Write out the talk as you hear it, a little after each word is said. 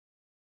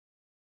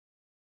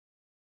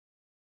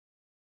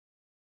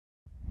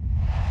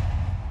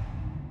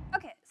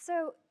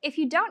So if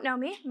you don't know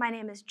me, my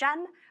name is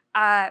Jen,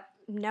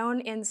 known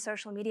in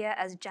social media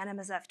as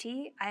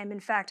JenMSFT. I am in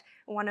fact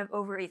one of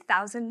over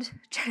 1,000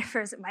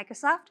 Jennifers at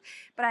Microsoft,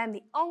 but I am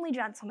the only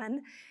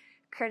gentleman,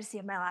 courtesy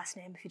of my last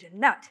name if you didn't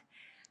know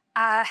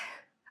it.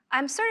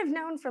 I'm sort of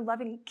known for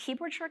loving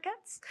keyboard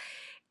shortcuts,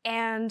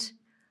 and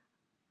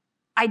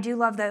I do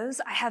love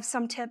those. I have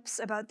some tips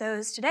about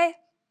those today.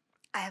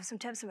 I have some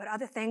tips about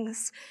other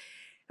things.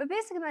 But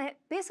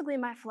basically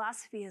my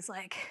philosophy is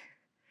like,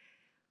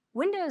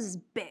 Windows is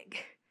big.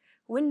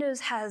 Windows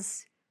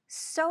has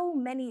so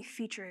many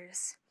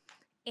features,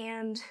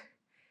 and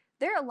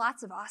there are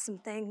lots of awesome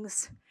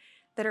things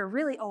that are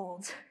really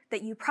old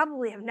that you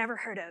probably have never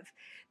heard of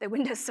that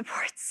Windows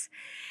supports.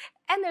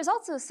 And there's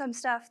also some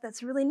stuff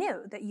that's really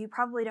new that you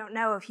probably don't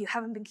know if you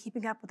haven't been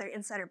keeping up with their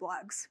insider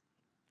blogs.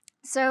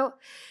 So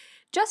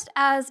just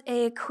as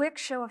a quick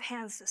show of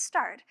hands to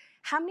start,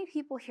 how many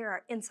people here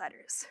are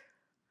insiders?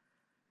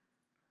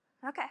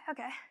 Okay.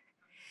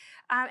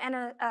 And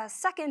a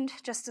second,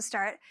 just to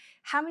start,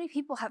 how many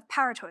people have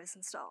PowerToys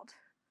installed?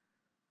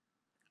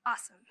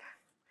 Awesome.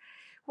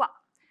 Well,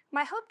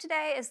 my hope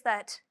today is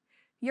that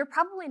you're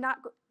probably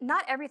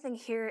not everything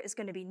here is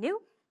going to be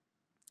new,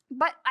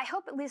 but I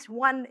hope at least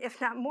one, if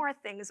not more,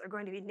 things are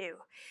going to be new.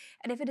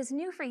 And if it is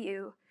new for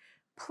you,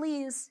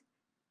 please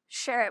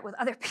share it with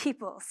other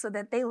people so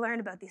that they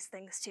learn about these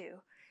things too.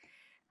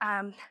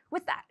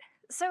 With that,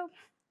 so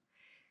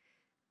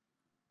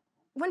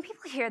when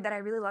people hear that I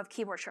really love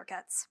keyboard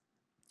shortcuts,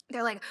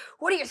 they're like,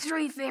 what are your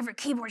 3 favorite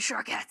keyboard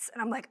shortcuts? And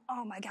I'm like,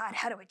 oh my God,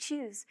 how do I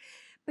choose?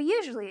 But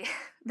usually,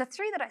 the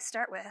 3 that I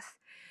start with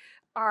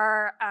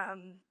are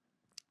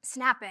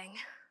snapping.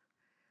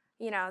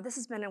 You know, this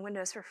has been in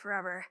Windows for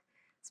forever.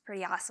 It's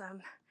pretty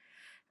awesome.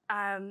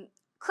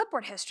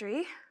 Clipboard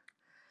history,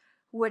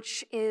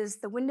 which is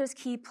the Windows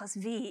key plus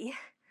V.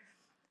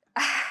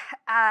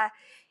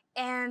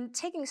 And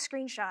taking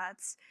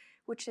screenshots,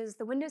 which is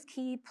the Windows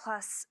key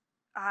plus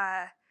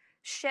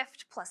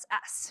Shift plus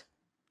S.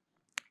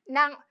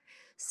 Now,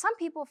 some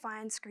people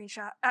find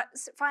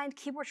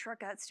keyboard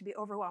shortcuts to be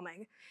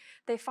overwhelming.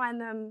 They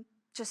find them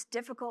just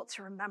difficult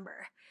to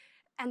remember.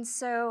 And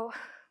so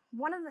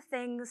one of the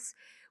things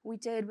we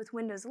did with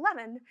Windows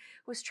 11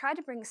 was try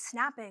to bring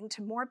snapping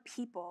to more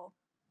people,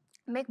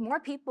 make more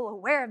people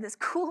aware of this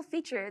cool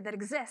feature that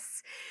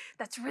exists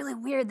that's really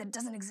weird that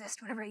doesn't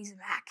exist whenever I use a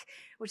Mac,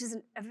 which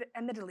isn't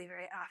admittedly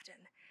very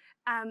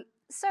often.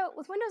 So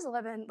with Windows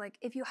 11, like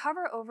if you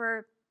hover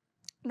over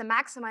the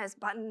maximize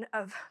button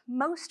of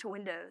most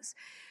Windows,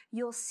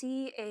 you'll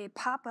see a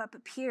pop-up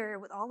appear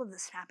with all of the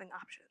snapping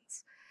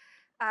options.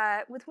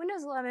 With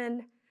Windows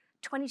 11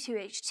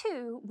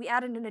 22H2, we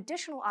added an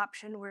additional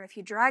option where if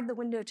you drag the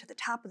window to the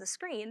top of the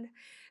screen,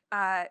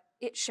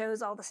 it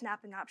shows all the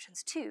snapping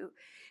options too.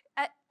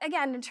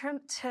 Again,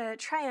 to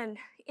try and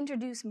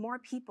introduce more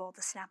people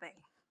to snapping.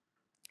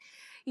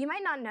 You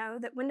might not know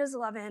that Windows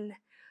 11,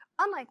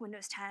 unlike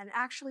Windows 10,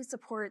 actually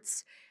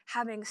supports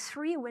having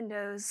 3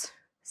 windows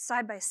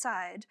side by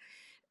side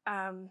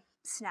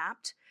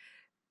snapped,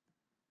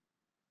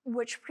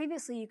 which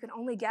previously you could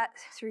only get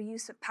through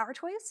use of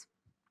PowerToys.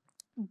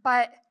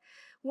 But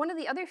one of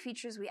the other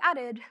features we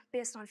added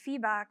based on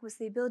feedback was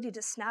the ability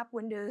to snap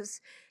windows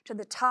to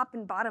the top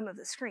and bottom of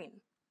the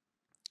screen.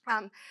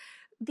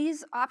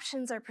 These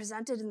options are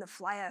presented in the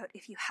flyout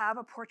if you have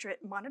a portrait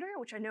monitor,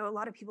 which I know a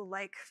lot of people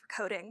like for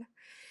coding.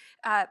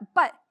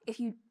 But if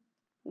you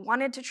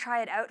wanted to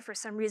try it out for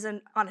some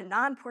reason on a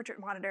non-portrait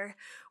monitor,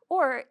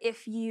 or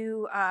if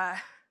you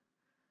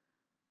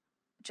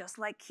just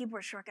like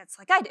keyboard shortcuts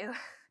like I do,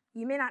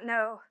 you may not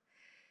know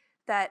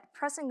that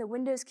pressing the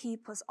Windows key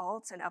plus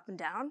Alt and up and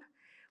down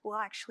will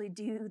actually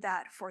do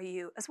that for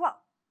you as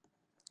well,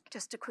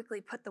 just to quickly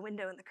put the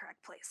window in the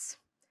correct place.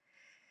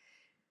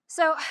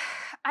 So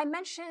I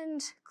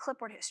mentioned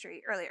clipboard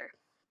history earlier.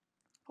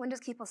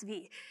 Windows key plus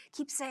V.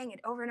 Keep saying it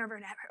over and over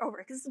and over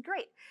because it's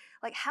great.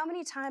 Like, how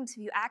many times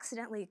have you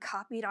accidentally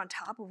copied on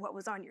top of what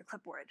was on your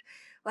clipboard?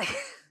 Like,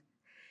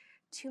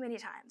 too many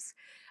times.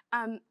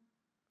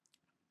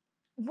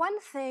 One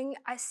thing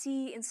I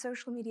see in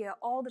social media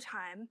all the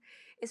time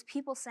is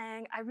people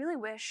saying, I really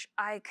wish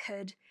I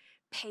could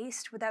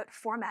paste without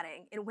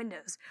formatting in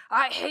Windows.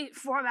 I hate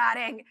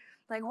formatting.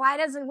 Like, why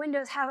doesn't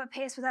Windows have a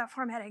paste without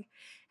formatting?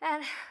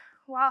 And,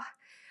 well,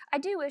 I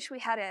do wish we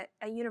had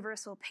a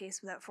universal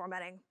paste without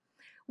formatting.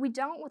 We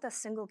don't with a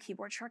single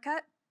keyboard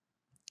shortcut,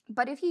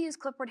 but if you use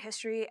clipboard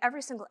history,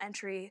 every single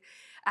entry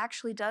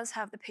actually does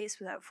have the paste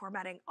without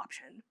formatting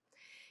option.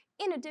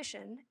 In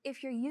addition,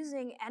 if you're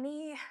using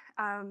any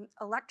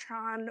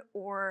Electron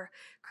or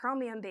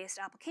Chromium-based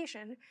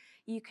application,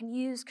 you can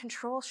use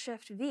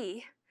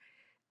Control-Shift-V,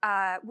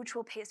 which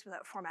will paste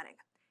without formatting.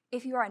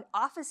 If you are an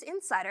Office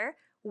insider,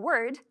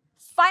 Word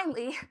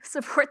finally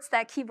supports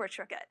that keyboard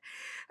shortcut.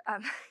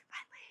 Finally.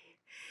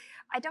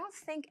 I don't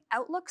think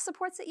Outlook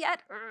supports it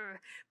yet,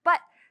 but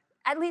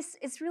at least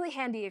it's really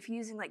handy if you're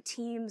using like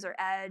Teams or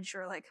Edge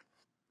or like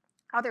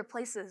other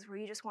places where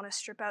you just want to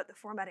strip out the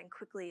formatting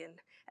quickly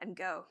and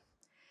go.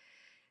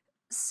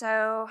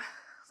 So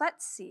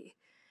let's see.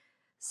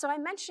 So I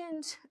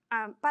mentioned,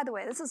 by the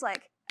way, this is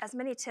like as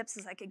many tips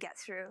as I could get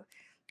through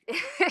in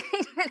 8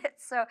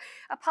 minutes. So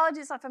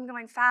apologies if I'm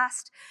going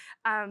fast.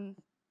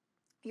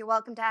 You're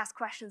welcome to ask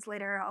questions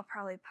later. I'll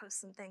probably post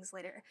some things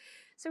later.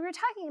 So we were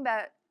talking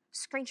about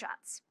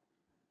screenshots.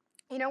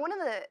 You know, one of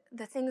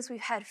the things we've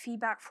had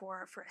feedback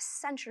for a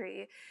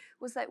century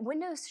was that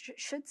Windows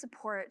should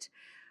support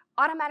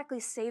automatically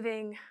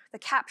saving the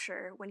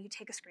capture when you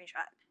take a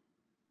screenshot.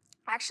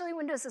 Actually,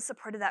 Windows has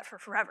supported that for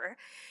forever.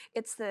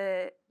 It's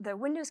the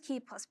Windows key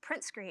plus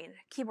print screen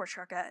keyboard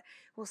shortcut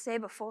will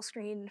save a full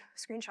screen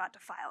screenshot to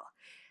file.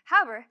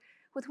 However,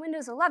 with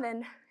Windows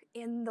 11,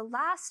 in the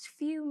last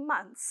few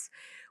months,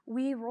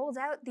 we rolled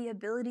out the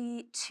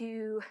ability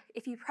to,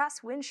 if you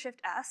press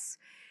Win-Shift-S,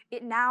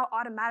 it now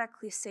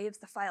automatically saves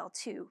the file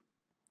too,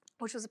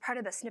 which was a part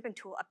of the snipping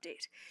tool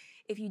update.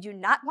 If you do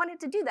not want it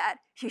to do that,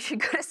 you should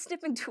go to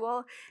snipping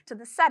tool to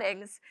the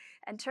settings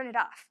and turn it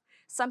off.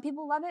 Some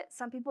people love it,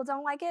 some people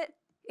don't like it.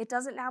 It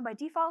does it now by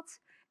default,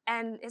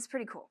 and it's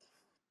pretty cool.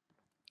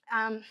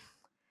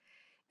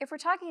 If we're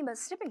talking about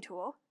snipping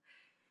tool,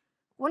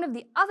 one of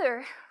the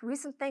other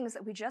recent things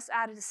that we just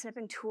added to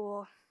snipping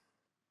tool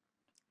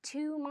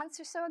 2 months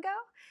or so ago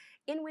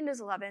in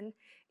Windows 11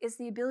 is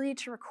the ability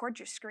to record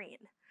your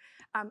screen.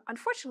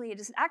 Unfortunately, it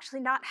does actually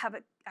not have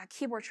a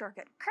keyboard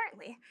shortcut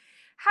currently.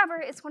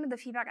 However, it's one of the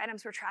feedback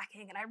items we're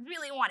tracking, and I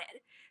really want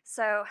it.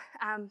 So,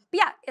 but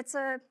yeah, it's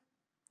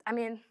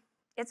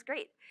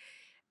great.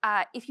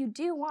 If you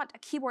do want a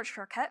keyboard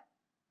shortcut,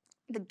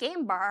 the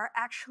game bar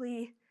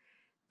actually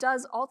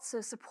does also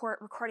support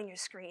recording your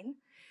screen.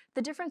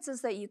 The difference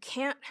is that you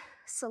can't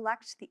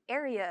select the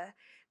area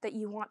that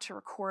you want to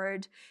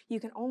record.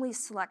 You can only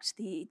select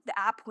the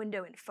app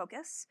window in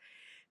focus.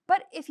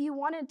 But if you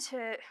wanted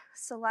to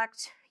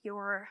select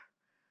your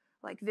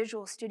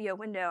Visual Studio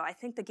window, I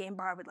think the game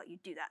bar would let you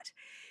do that.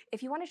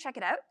 If you want to check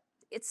it out,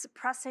 it's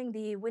pressing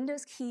the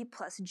Windows key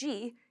plus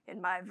G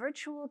in my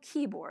virtual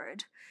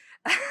keyboard.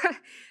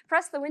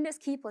 Press the Windows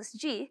key plus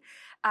G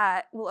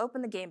will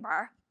open the game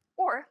bar,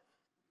 or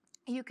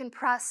you can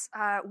press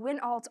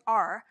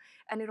Win-Alt-R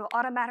and it'll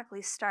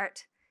automatically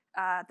start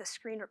the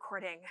screen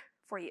recording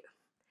for you.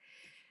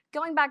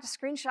 Going back to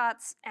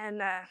screenshots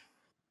and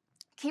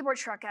keyboard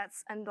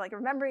shortcuts and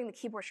remembering the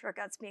keyboard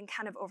shortcuts being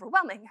kind of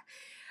overwhelming,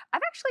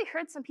 I've actually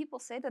heard some people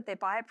say that they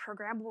buy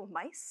programmable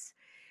mice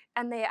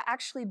and they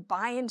actually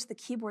bind the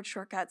keyboard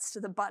shortcuts to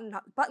the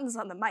buttons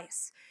on the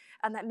mice,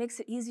 and that makes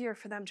it easier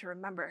for them to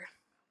remember.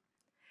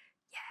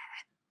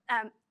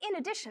 Yeah. In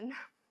addition,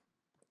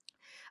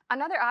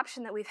 another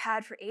option that we've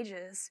had for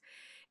ages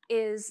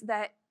is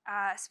that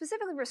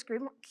specifically for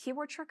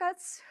keyboard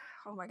shortcuts,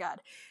 oh my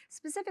god,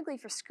 specifically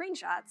for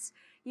screenshots,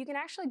 you can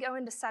actually go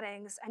into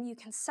settings and you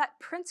can set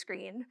print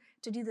screen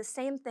to do the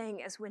same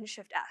thing as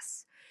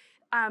Win-Shift-S.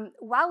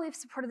 While we've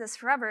supported this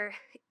forever,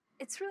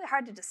 it's really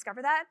hard to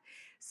discover that.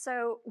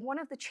 So one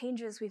of the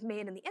changes we've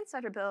made in the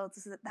insider builds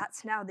is that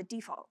that's now the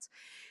default.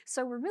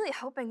 So we're really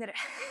hoping that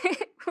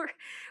we're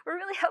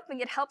really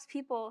hoping it helps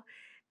people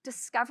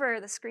discover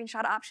the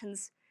screenshot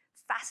options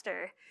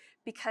faster,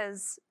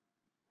 because,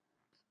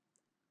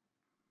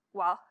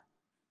 well,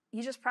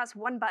 you just press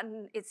one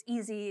button, it's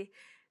easy.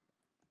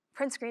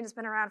 Print screen has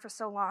been around for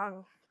so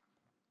long.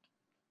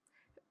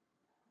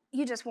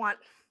 You just want,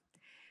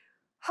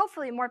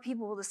 hopefully more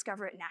people will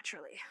discover it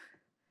naturally.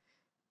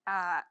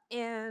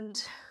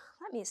 And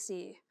let me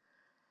see.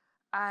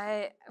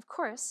 Of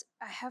course,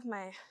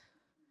 I'm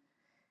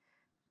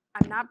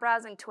not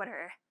browsing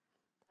Twitter.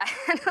 I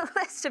had a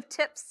list of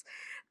tips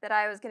that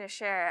I was going to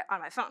share on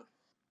my phone.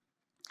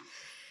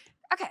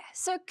 Okay,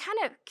 so kind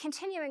of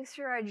continuing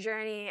through our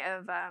journey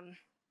of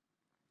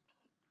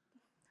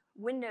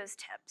Windows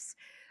tips,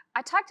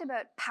 I talked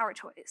about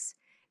PowerToys.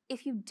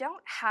 If you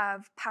don't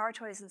have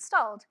PowerToys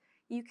installed,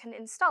 you can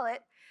install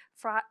it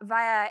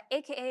via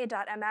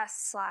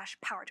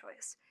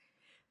aka.ms/PowerToys.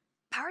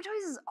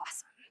 PowerToys is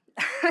awesome.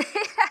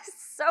 It has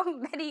so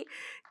many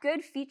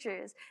good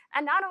features,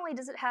 and not only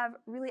does it have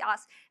really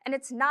awesome, and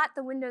it's not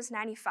the Windows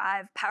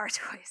 95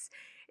 PowerToys.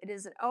 It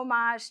is an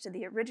homage to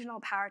the original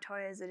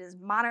PowerToys. It is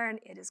modern,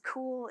 it is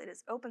cool, it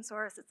is open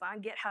source, it's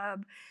on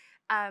GitHub.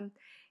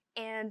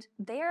 And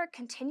they are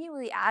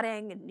continually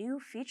adding new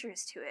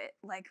features to it.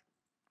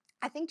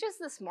 I think just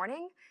this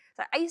morning,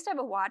 so I used to have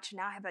a watch,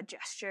 now I have a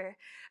gesture.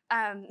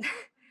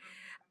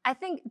 I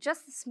think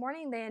just this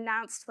morning they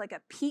announced a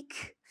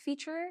peek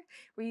feature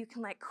where you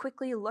can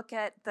quickly look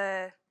at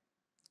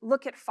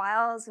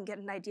files and get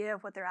an idea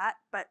of what they're at,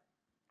 but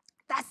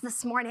that's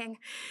this morning.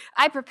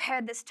 I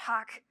prepared this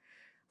talk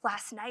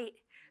last night.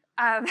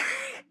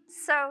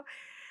 So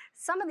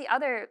some of the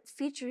other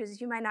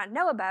features you might not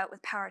know about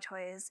with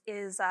PowerToys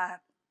is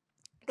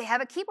they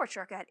have a keyboard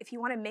shortcut if you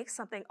want to make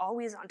something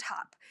always on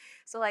top.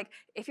 So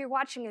if you're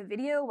watching a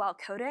video while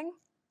coding,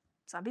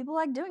 some people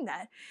like doing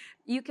that.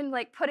 You can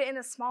put it in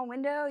a small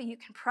window, you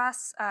can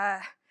press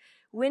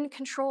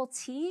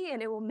Win-Control-T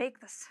and it will make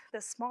this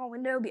small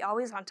window be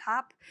always on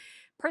top.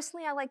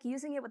 Personally, I like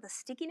using it with the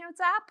Sticky Notes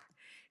app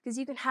because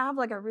you can have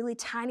a really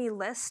tiny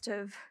list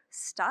of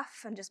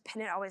stuff and just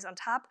pin it always on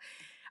top.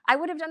 I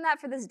would have done that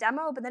for this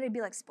demo, but then it'd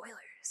be like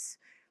spoilers.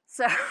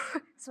 So,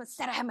 so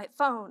instead I have my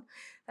phone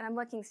that I'm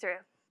looking through.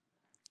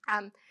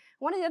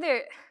 One of the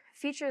other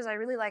features I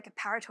really like of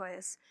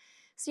PowerToys,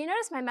 so you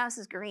notice my mouse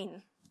is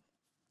green,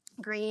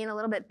 a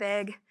little bit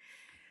big.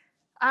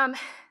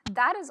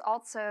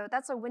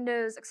 That's a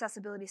Windows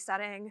accessibility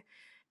setting.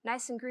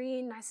 Nice and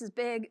green, nice and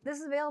big. This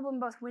is available in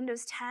both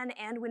Windows 10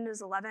 and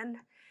Windows 11,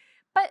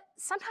 but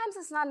sometimes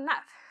it's not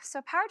enough.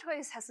 So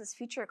PowerToys has this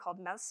feature called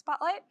Mouse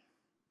Spotlight,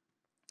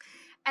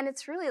 and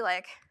it's really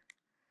like,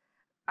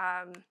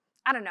 I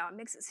don't know, it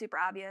makes it super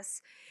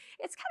obvious.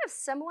 It's kind of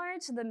similar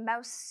to the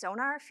mouse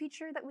sonar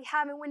feature that we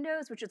have in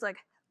Windows, which is like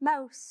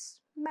mouse,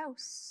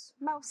 mouse,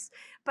 mouse.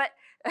 But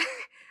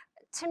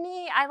to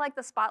me, I like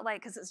the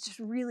spotlight because it's just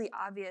really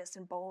obvious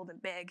and bold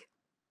and big.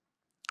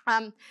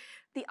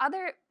 The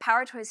other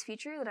PowerToys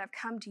feature that I've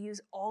come to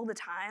use all the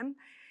time,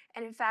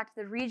 and in fact,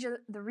 the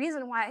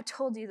reason why I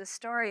told you the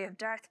story of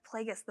Darth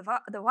Plagueis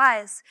the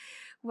Wise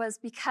was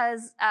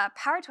because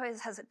PowerToys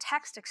has a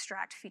text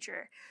extract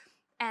feature.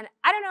 And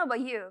I don't know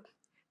about you,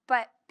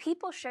 but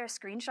people share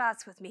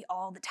screenshots with me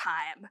all the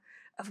time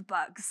of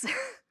bugs.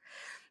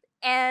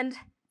 And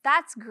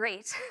that's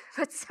great,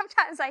 but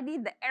sometimes I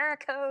need the error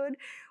code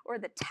or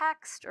the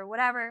text or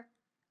whatever.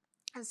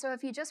 And so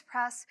if you just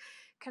press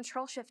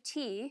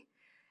Control-Shift-T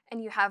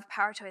and you have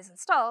PowerToys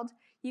installed,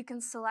 you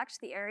can select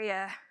the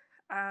area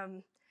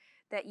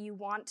that you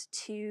want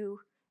to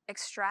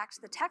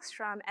extract the text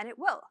from, and it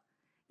will.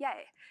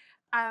 Yay.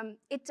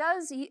 It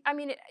does, I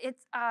mean,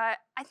 I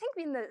think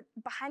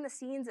behind the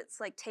scenes, it's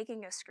like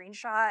taking a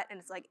screenshot and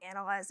it's like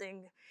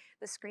analyzing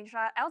the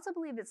screenshot. I also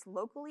believe it's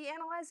locally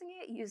analyzing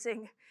it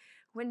using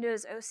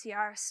Windows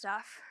OCR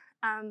stuff.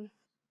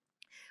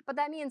 But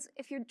that means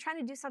if you're trying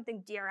to do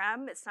something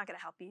DRM, it's not gonna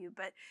help you.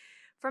 But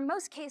for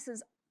most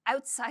cases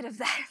outside of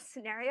that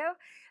scenario,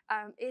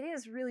 it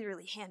is really,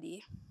 really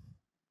handy.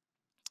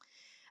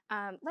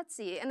 Let's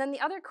see, and then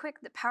the other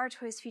the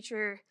PowerToys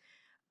feature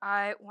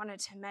I wanted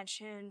to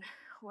mention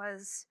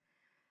was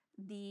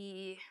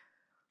the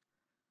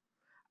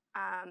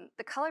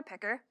color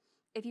picker.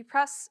 If you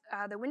press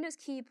the Windows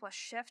key plus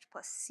Shift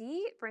plus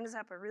C, it brings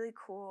up a really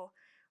cool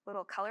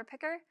little color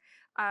picker.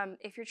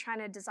 If you're trying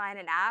to design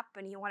an app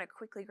and you want to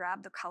quickly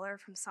grab the color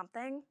from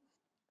something,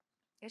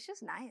 it's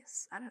just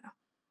nice. I don't know.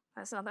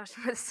 That's not much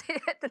more to say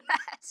than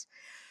that.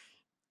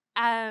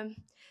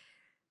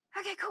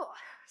 Okay, cool.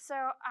 So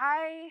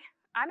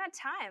I'm at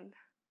time.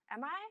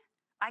 Am I?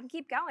 I can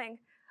keep going.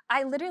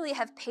 I literally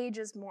have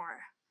pages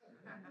more.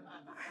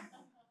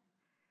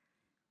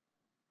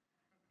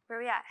 Where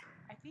are we at?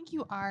 I think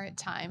you are at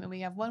time, and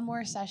we have one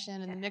more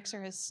session, and the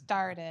mixer has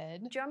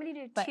started. Do you want me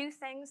to do 2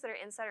 things that are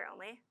insider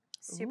only?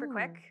 Super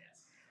quick.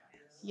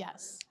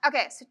 Yes.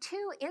 Okay, so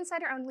 2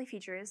 insider-only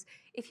features.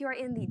 If you are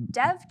in the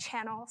dev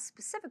channel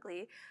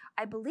specifically,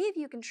 I believe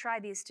you can try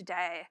these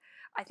today.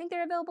 I think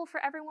they're available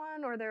for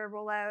everyone or they're a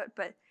rollout,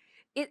 but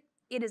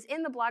it is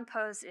in the blog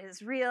post, it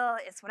is real,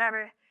 it's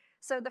whatever.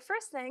 So the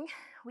first thing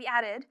we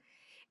added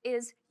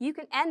is you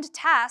can end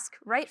task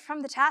right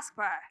from the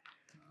taskbar.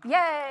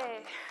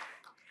 Yay!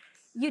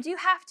 You do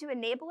have to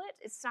enable it.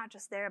 It's not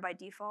just there by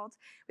default.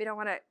 We don't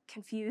want to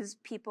confuse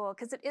people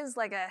because it is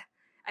like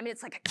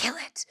it's like a kill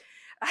it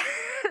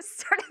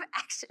sort of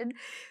action,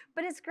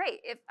 but it's great.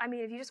 If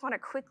you just want to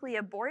quickly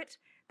abort,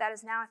 that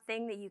is now a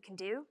thing that you can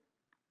do.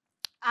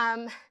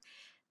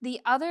 The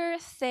other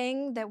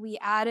thing that we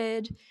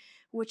added,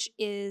 which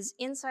is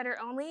insider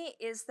only,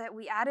 is that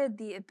we added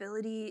the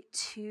ability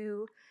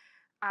to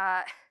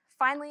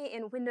finally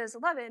in Windows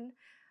 11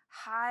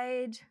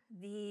 hide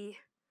the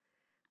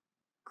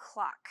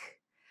clock.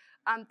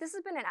 This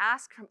has been an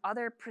ask from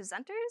other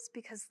presenters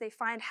because they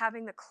find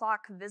having the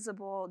clock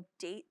visible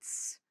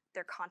dates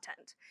their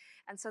content.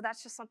 And so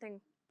that's just something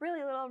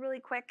really little,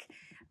 really quick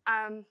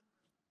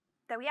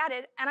that we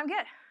added, and I'm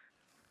good.